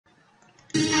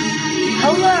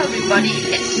everybody,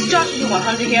 it's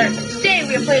Joshua100 here, and today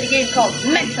we are playing a game called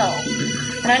Metal.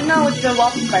 And I know it's been a while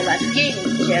since my last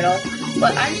gaming channel,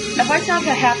 but if I sound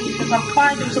kind of happy because I'm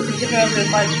trying to do something different other than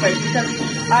Five Sprays, because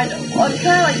I know, well, it's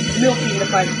kind of like milking the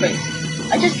Five Sprays.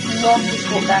 I just love this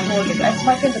that horror game. It's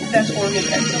my kind of the best horror game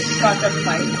that Scott ever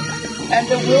played. And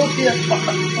there will be a fourth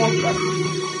one.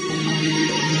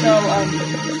 So,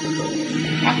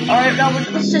 alright, now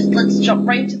let's jump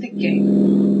right into the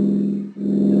game.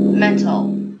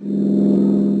 Metal.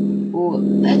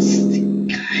 Ooh, that's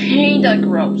kinda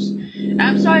gross.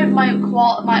 I'm sorry if my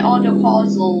audio quality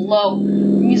is a little low.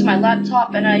 I'm using my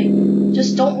laptop and I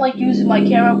just don't like using my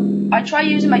camera. I try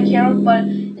using my camera, but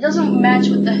it doesn't match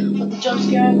with the jump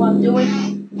scare and what I'm doing.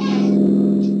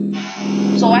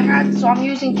 So I'm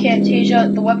using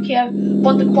Camtasia, the webcam,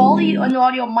 but the quality on the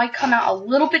audio might come out a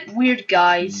little bit weird,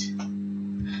 guys.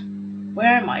 Where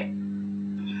am I?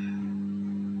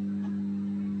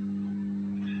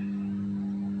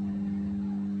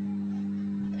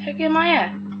 The heck am I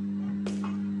at?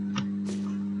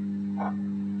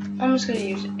 I'm just gonna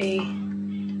use a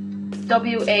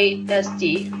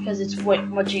WASD because it's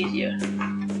much easier.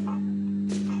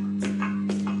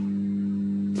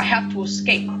 I have to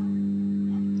escape,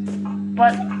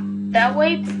 but that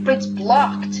way it's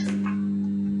blocked.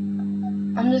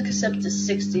 I'm just gonna set it to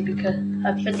 60 because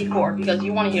at 54 because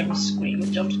you want to hear me scream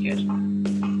with jump scares.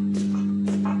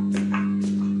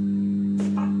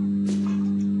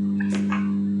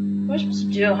 What am I supposed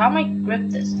to do? How am I grip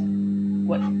this?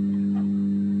 What?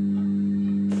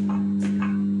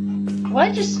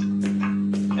 What?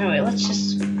 Anyway, let's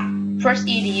just press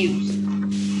E to use.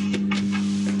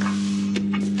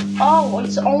 Oh,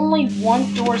 it's only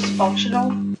one door is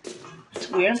functional. It's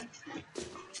weird.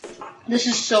 This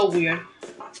is so weird.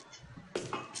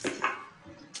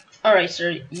 Alright,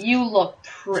 sir, you look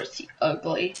pretty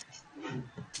ugly.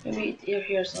 Maybe your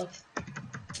hair's up.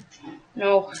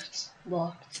 No, it's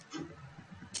locked.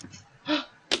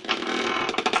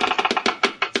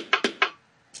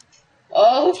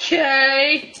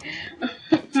 Okay.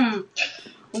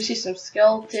 We see some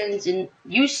skeletons, and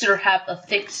you, sir, have a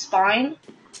thick spine.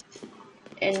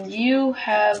 And you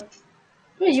have...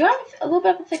 Wait, you have a little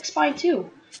bit of a thick spine,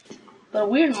 too. But a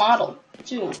weird model,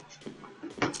 too.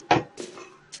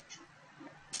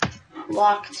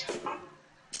 Locked.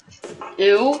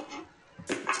 Ew.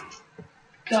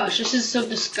 Gosh, this is so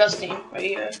disgusting right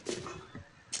here.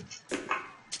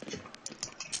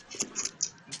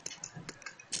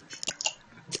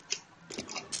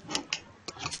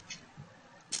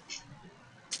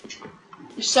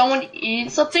 Is someone eating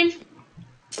something?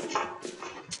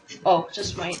 Oh,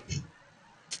 just wait.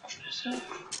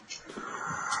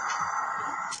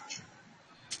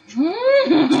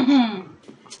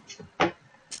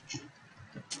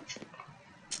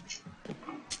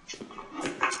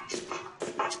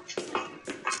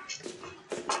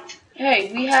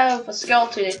 Hey, we have a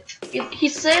skeleton.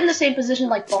 He's in the same position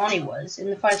like Bonnie was in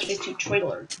the Five Sprays 2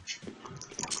 trailer.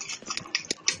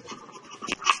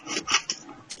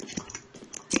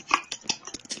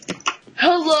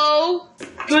 Hello?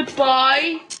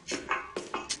 Goodbye?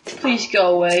 Please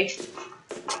go away.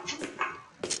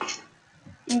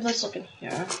 Let's look in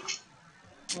here.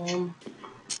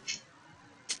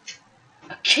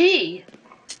 A key?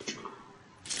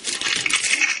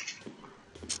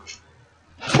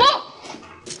 Oh!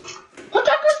 What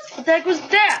the heck was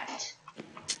that?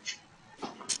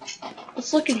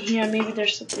 Let's look in here, maybe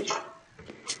there's something.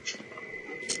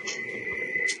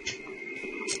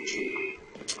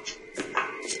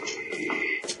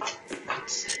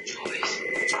 What's that noise?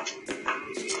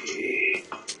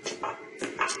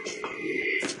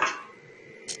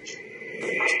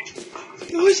 The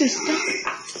noise is stopping.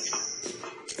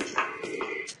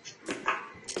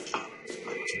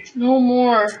 No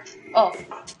more. Oh.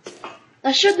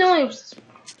 I should know it was.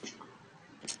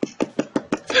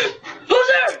 Who's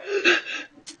there?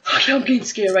 Okay, I'm getting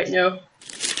scared right now.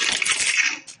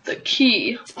 The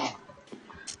key.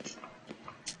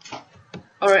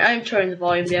 Alright, I'm turning the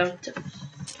volume down to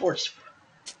 40.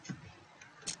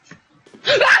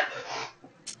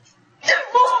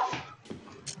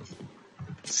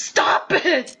 Stop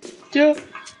it! Dude.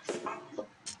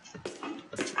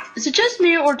 Is it just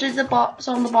me, or did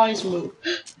some of the bodies move?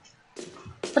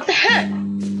 What the heck?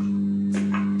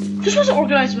 This wasn't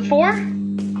organized before.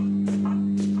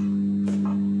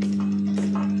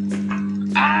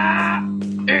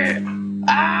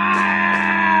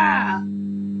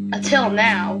 Until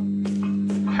now.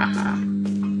 Haha.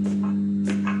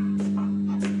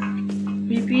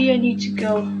 Maybe I need to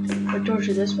go a door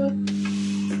to this one.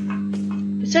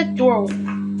 It said door.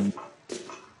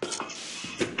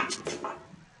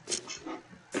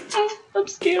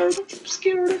 scared. I'm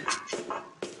scared.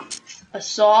 A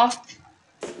saw.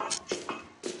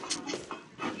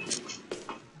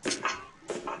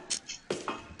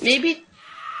 Maybe.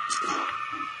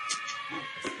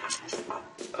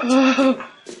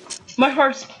 My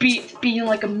heart's beating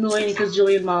like a million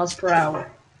gazillion miles per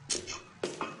hour.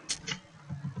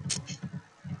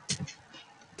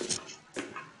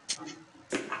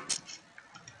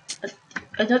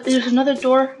 There's another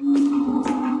door.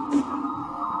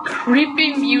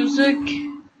 Creepy music.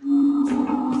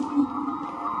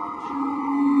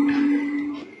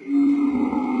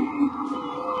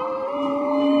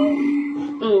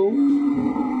 Ooh.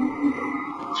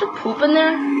 Is there poop in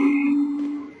there?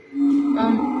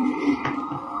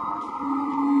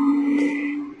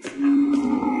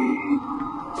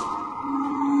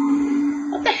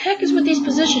 What the heck is with these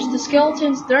positions? The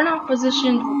skeletons, they're not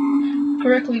positioned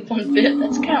correctly one bit.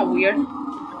 That's kind of weird.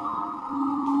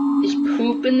 Is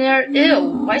poop in there? Ew.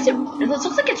 Why is it? It looks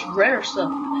like it's red or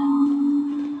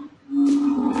something.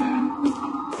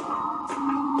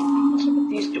 What's up with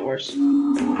these doors?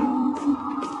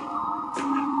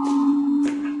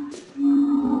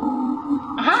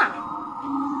 Aha!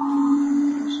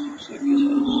 So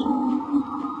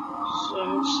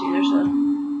let's see. There's a.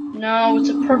 No, it's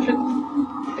a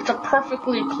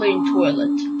perfectly clean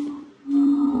toilet.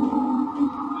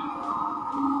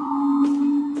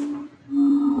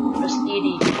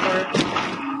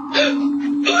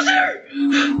 Who's there?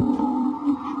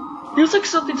 Feels like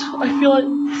something's. I feel like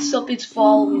something's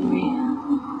following me.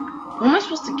 What am I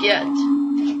supposed to get?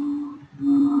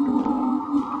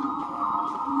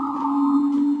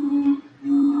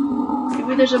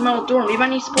 Maybe there's a metal door. Maybe I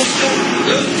need supposed to go.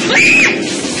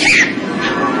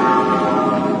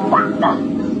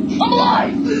 I'm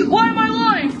alive! Why am I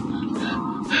alive?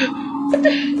 What the?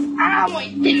 Ow, my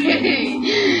day!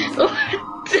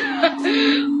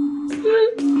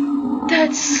 That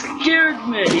scared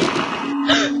me.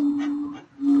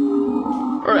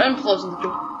 Or I'm closing the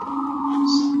door.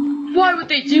 Why would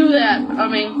they do that? I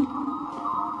mean,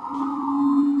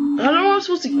 I don't know what I'm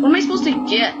supposed to. What am I supposed to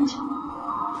get?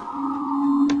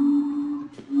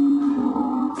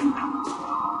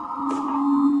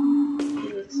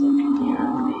 Okay, let's look in here.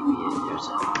 Maybe there's a.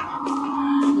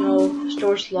 No, this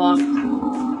door's locked.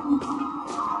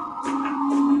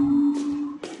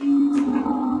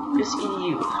 This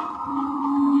idiot.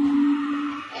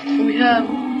 We have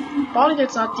body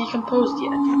that's not decomposed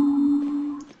yet.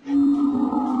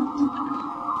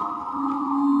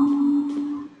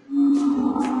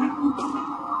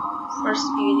 First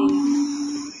eating.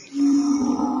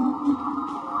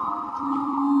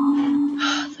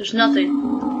 There's nothing.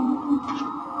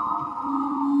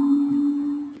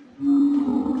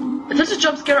 If there's a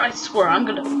jump scare, I swear I'm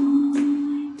gonna.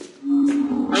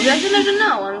 I don't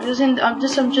know. I'm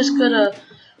just gonna.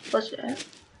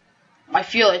 I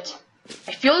feel it.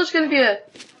 I feel there's gonna be a.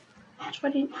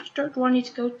 Which door do I need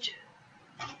to go to?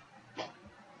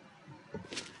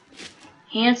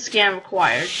 Hand scan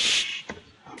required.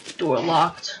 Door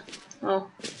locked.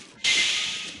 Well,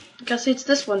 I guess it's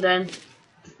this one then.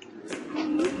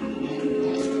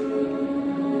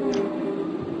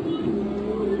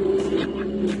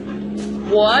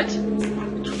 What?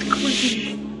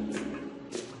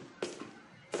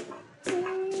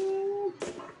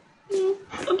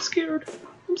 I'm scared.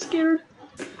 I'm scared.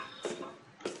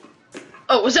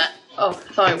 Oh, was that? Oh, I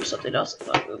thought it was something else. I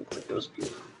thought it looked like it was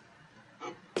beautiful.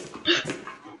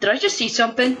 Did I just see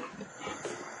something?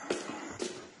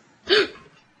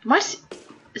 Am I?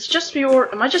 It's just me, or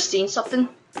am I just seeing something?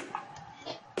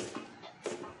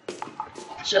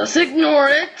 Just ignore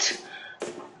it.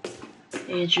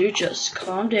 Andrew, just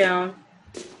calm down.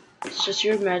 It's just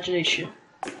your imagination.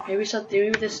 Maybe something.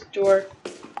 Maybe this door.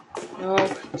 No,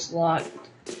 it's locked.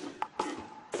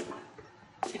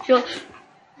 I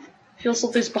feel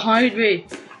something's behind me.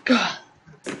 God,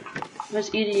 there's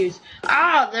idiots.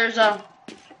 Ah, there's a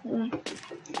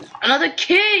another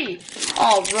key.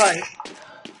 All right.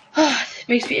 It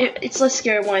makes me. It's less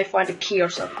scary when I find a key or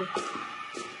something.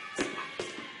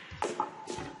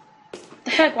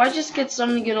 The heck? Why just get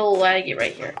something to get a little laggy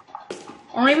right here?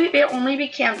 Or maybe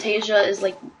Camtasia is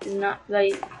not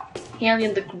like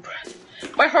handling the.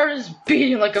 My heart is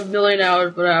beating like a million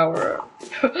hours per hour.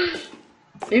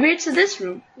 Maybe it's in this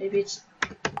room. Maybe it's.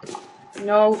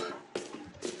 No.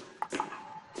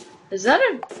 Is that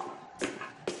a?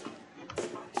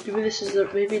 Maybe this is the.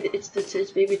 Maybe it's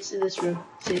this. Maybe it's in this room.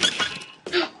 Let's see.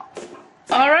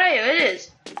 All right, it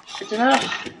is. It's another.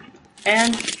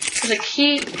 And there's a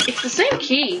key. It's the same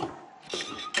key.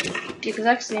 The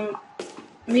exact same.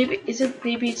 Maybe is it?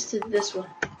 Maybe it's to this one.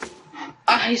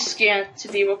 Eye scan to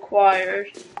be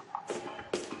required.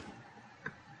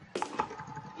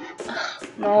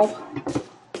 No.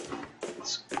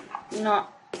 It's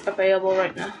not available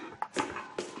right now.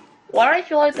 Why do I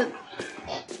feel like the...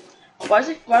 why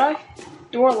do I...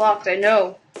 door locked? I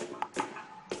know.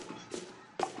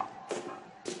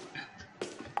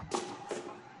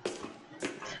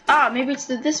 Ah, maybe it's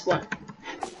this one.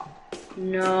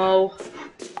 No.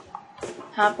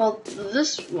 How about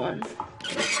this one?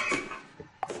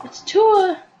 It's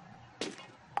too,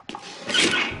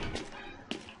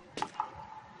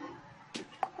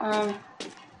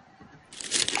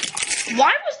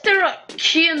 why was there a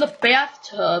key in the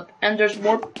bathtub and there's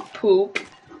more poop?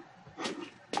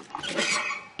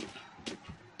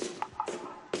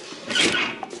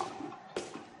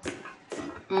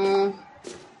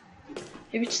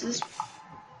 Maybe it's this.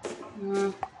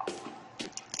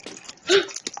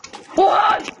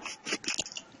 What?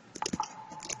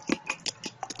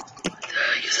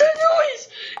 Is that noise?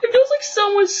 It feels like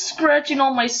someone's scratching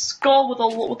on my skull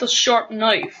with a sharp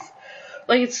knife.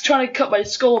 Like it's trying to cut my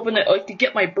skull open, like to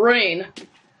get my brain.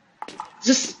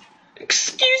 Just,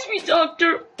 excuse me,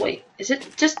 doctor. Wait, is it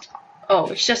just? Oh,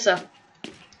 it's just a.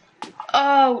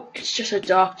 Oh, it's just a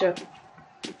doctor.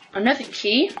 Another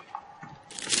key.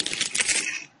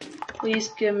 Please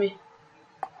give me.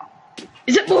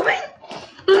 Is it moving?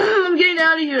 I'm getting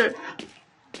out of here.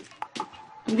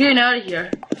 I'm getting out of here.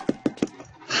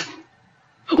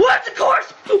 What? Of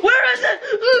course! Where is it?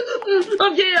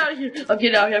 I'm getting out of here. I'm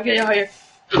getting out of here. I'm getting out of here.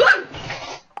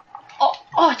 Oh,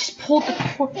 I just pulled the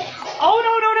cord. Oh,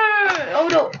 no. Oh,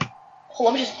 no. Hold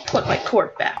on, let me just put my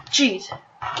cord back. Jeez.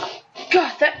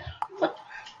 God, that... What?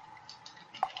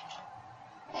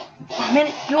 Oh,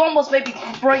 man, you almost made me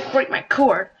break my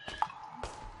cord.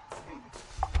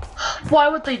 Why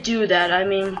would they do that? I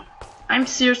mean, I'm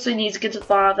seriously need to get to the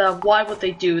bottom of that. Why would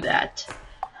they do that?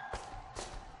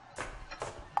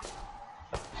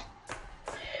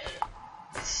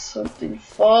 Something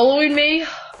following me?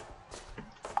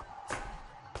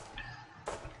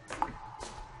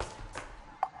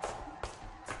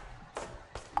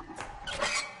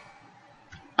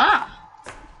 Ah!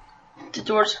 The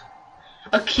door's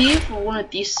a key for one of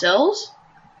these cells?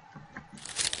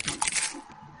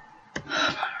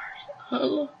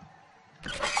 Hello.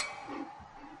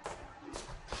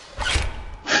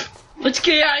 Let's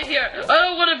get out of here. I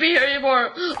don't want to be here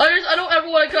anymore. I don't ever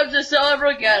want to come to the cell ever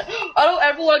again. I don't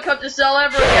ever want to come to the cell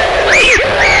ever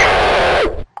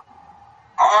again.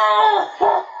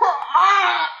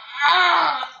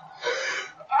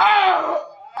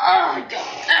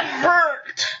 God, that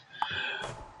hurt.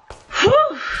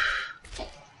 Whew.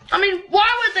 I mean, why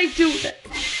would they do that?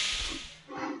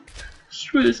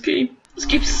 Screw this game. This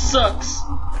game sucks.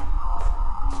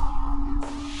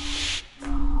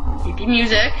 Creepy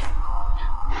music.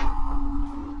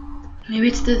 Maybe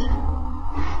it's the...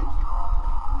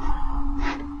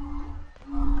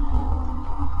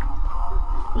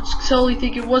 Let's totally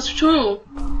think it was true.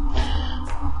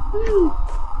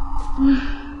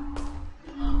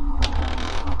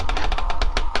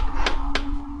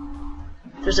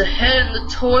 There's a head in the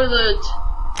toilet.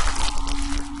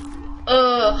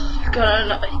 Ugh, got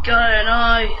an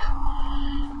eye.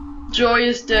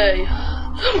 Joyous day.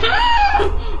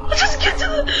 Let's just get to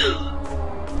the...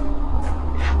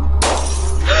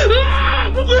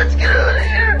 Let's get out of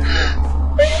here! Get out of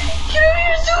here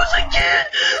as soon as I can!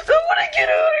 I want to get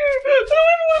out of here! I don't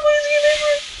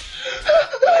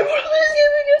ever want to play this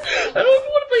game again! I don't ever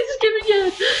want to play this game again!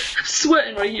 I'm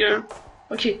sweating right here.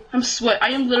 Okay, I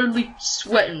am literally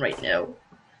sweating right now.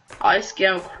 I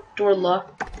scan door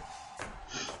lock.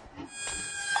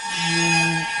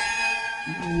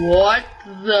 What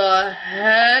the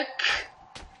heck?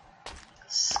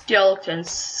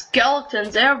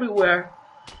 Skeletons everywhere.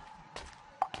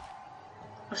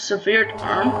 A severed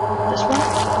arm. This one.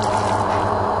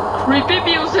 Creepy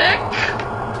music.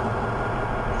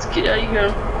 Let's get out of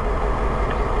here.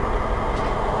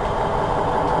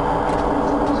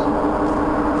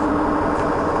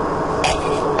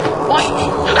 What?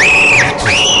 Let's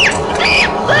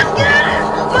get out of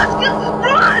here. Let's go.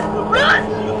 Run!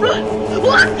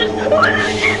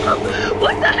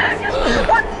 What the heck?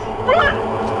 What? Run!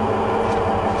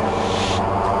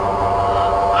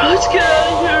 Let's get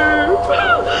out of here!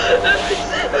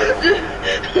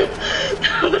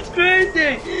 That was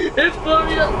crazy! It blew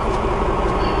me up!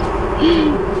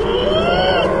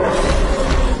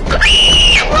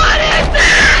 What is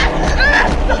that?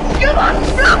 Come on!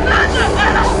 Run faster!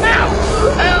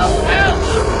 Ow!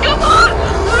 Come on!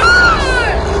 Run!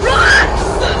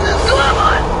 Come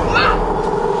on!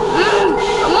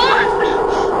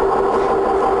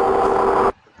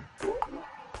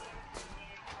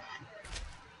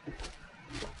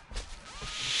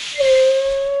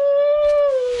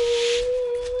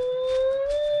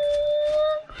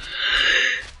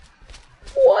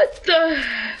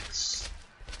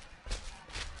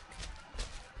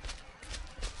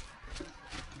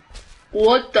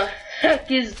 What the heck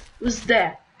was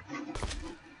that?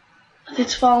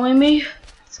 It's following me?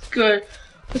 It's good.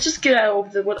 Let's just get out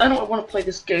of the way. I don't want to play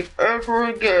this game ever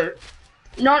again.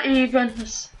 Not even.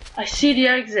 I see the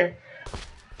exit.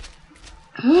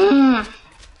 I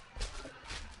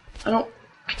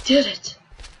did it.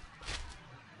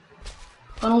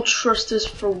 I don't trust this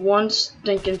for one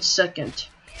stinking second.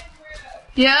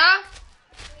 Yeah?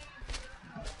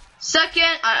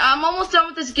 Second, I'm almost done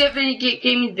with this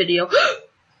gaming video.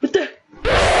 What the?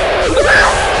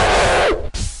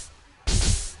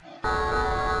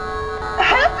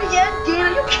 Happy ending? Are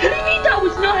you kidding me? That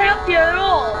was not happy at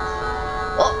all.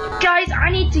 Well, guys, I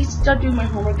need to start doing my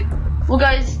homework. Well,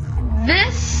 guys,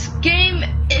 this game,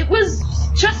 it was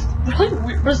just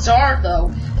really bizarre,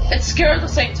 though. It's scary at the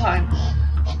same time.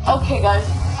 Okay, guys,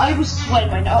 I was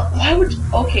sweating right now.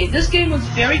 Okay, this game was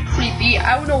very creepy.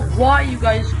 I don't know why you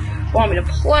guys want me to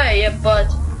play it, but,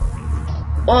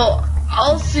 well,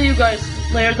 I'll see you guys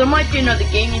later. There might be another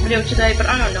gaming video today, but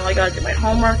I don't know. I gotta do my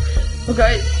homework. Well,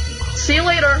 guys, see you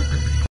later.